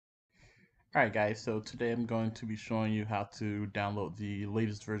Alright guys, so today I'm going to be showing you how to download the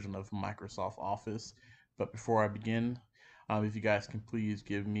latest version of Microsoft Office. But before I begin, if you guys can please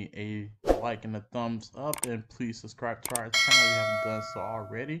give me a like and a thumbs up, and please subscribe to our channel if you haven't done so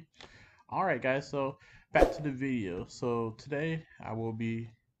already. Alright guys, so back to the video. So today I will be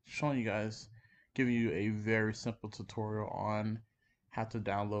showing you guys, giving you a very simple tutorial on how to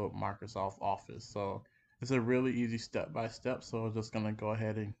download Microsoft Office. So it's a really easy step by step, so I'm just gonna go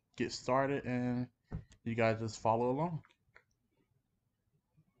ahead and get started and you guys just follow along.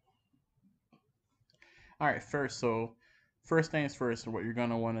 Alright, first things first, what you're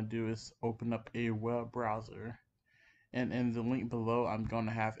gonna want to do is open up a web browser. And in the link below, I'm going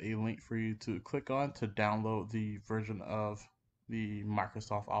to have a link for you to click on to download the version of the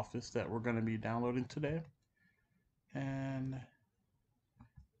Microsoft Office that we're going to be downloading today. And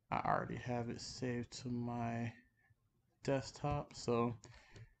I already have it saved to my desktop. So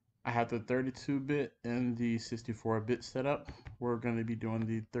I have the 32-bit and the 64-bit setup. We're going to be doing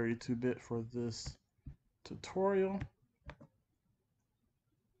the 32-bit for this tutorial.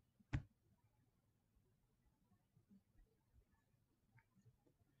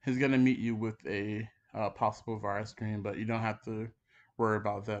 It's going to meet you with a possible virus screen, but you don't have to worry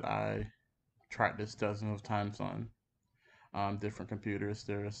about that. I tried this dozens of times on different computers.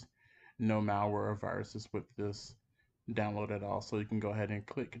 There's no malware or viruses with this download at all, so you can go ahead and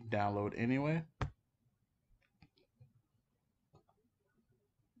click download anyway.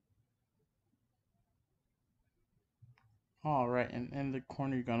 Alright, and in the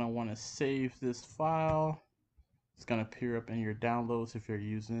corner you're going to want to save this file. It's going to appear up in your downloads if you're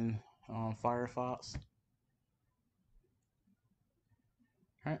using Firefox.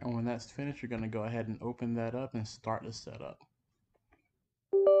 Alright, and when that's finished, you're going to go ahead and open that up and start the setup.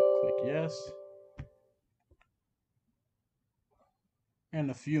 Click yes. In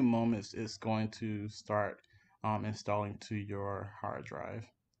a few moments, it's going to start installing to your hard drive.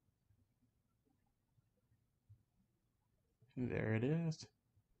 There it is.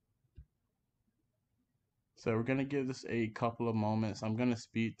 So we're going to give this a couple of moments. I'm going to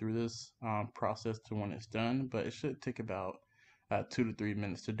speed through this process to when it's done, but it should take about 2 to 3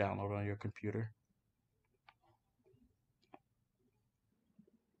 minutes to download on your computer.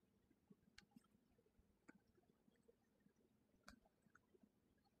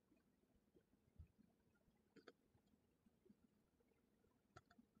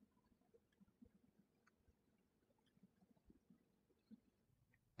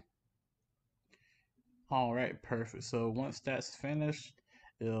 All right, perfect. So once that's finished,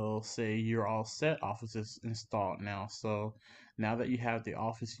 it'll say you're all set. Office is installed now. So now that you have the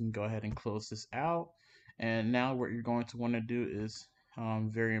Office, you can go ahead and close this out. And now what you're going to want to do is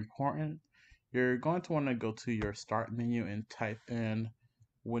very important. You're going to want to go to your start menu and type in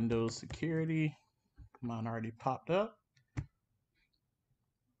Windows Security. Mine already popped up.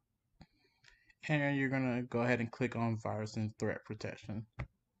 And you're going to go ahead and click on Virus and Threat Protection.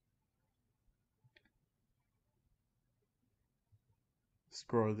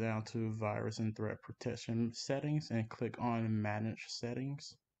 Scroll down to Virus and Threat Protection Settings and click on Manage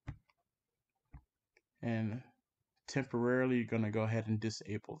Settings. And temporarily, you're going to go ahead and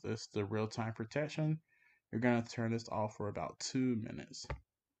disable this, the real-time protection. You're going to turn this off for about 2 minutes.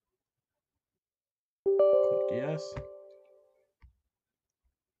 Click yes.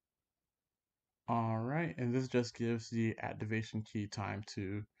 All right, and this just gives the activation key time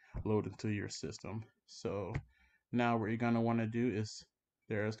to load into your system. So now what you're going to want to do is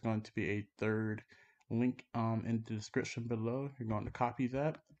there's going to be a third link in the description below. You're going to copy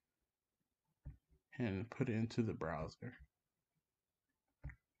that and put it into the browser.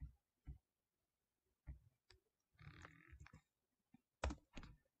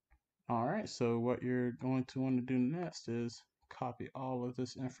 All right, so what you're going to want to do next is copy all of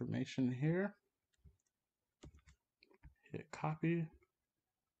this information here. Hit copy.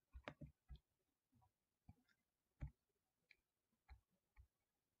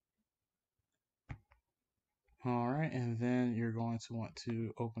 All right, and then you're going to want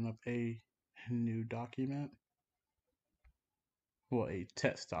to open up a new document. Well, a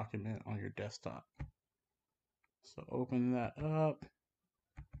text document on your desktop. So open that up.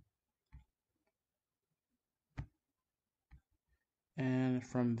 And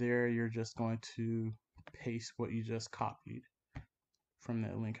from there, you're just going to paste what you just copied from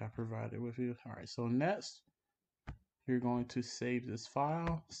that link I provided with you. All right, so next, you're going to save this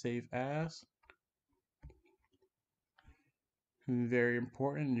file, save as. And very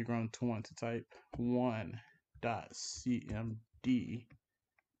important, you're going to want to type 1.cmd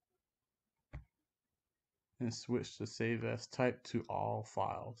and switch the save as type to all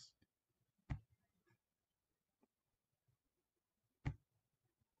files.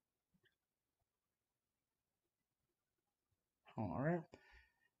 All right.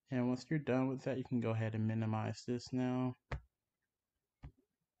 And once you're done with that, you can go ahead and minimize this now.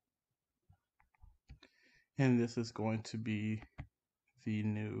 And this is going to be the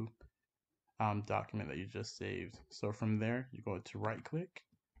new document that you just saved. So from there, you're going to right click,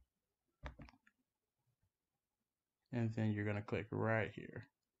 and then you're going to click right here,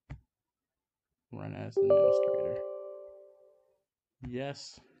 run as administrator.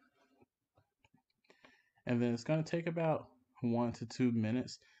 Yes. And then it's going to take about 1 to 2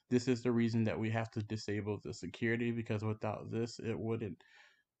 minutes. This is the reason that we have to disable the security, because without this, it wouldn't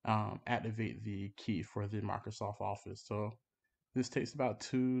activate the key for the Microsoft Office. So this takes about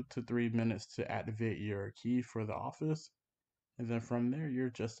 2 to 3 minutes to activate your key for the Office. And then from there, you're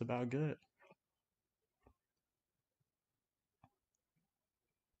just about good.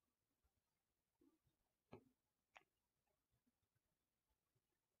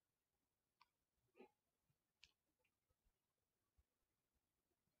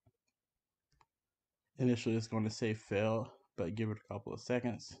 Initially, it's going to say fail, but give it a couple of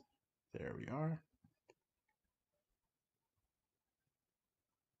seconds. There we are.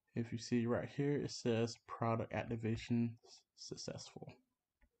 If you see right here, it says product activation successful.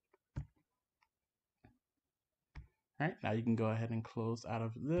 All right, now you can go ahead and close out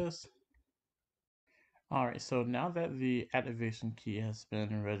of this. All right, so now that the activation key has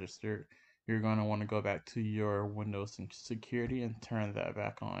been registered, you're going to want to go back to your Windows security and turn that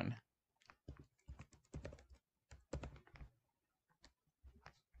back on.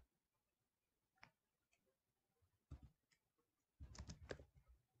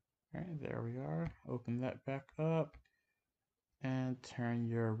 All right, there we are. Open that back up and turn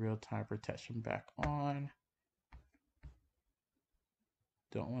your real-time protection back on.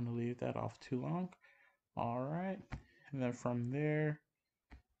 Don't want to leave that off too long. All right, and then from there,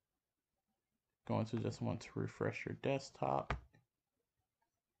 going to just want to refresh your desktop.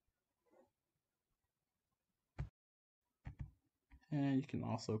 And you can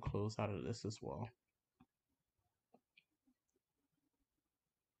also close out of this as well.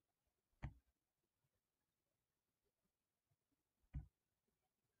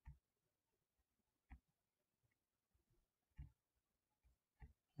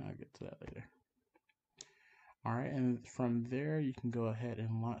 I'll get to that later. All right, and from there, you can go ahead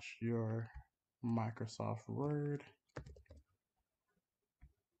and launch your Microsoft Word.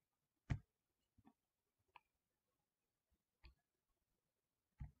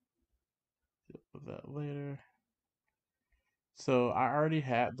 Deal with that later. So I already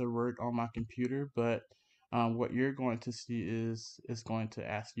had the Word on my computer, but what you're going to see is it's going to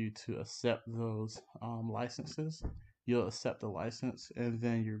ask you to accept those licenses. You'll accept the license, and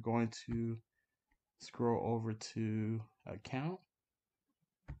then you're going to scroll over to account.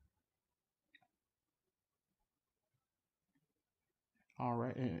 All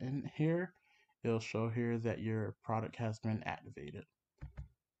right, and here it'll show here that your product has been activated.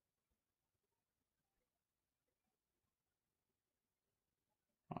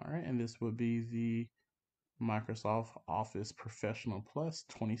 All right, and this would be the Microsoft Office Professional Plus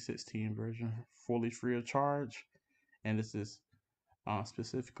 2016 version, fully free of charge. And this is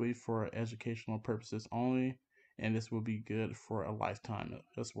specifically for educational purposes only. And this will be good for a lifetime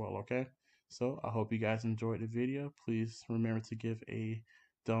as well, okay? So I hope you guys enjoyed the video. Please remember to give a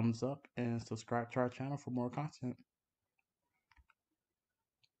thumbs up and subscribe to our channel for more content.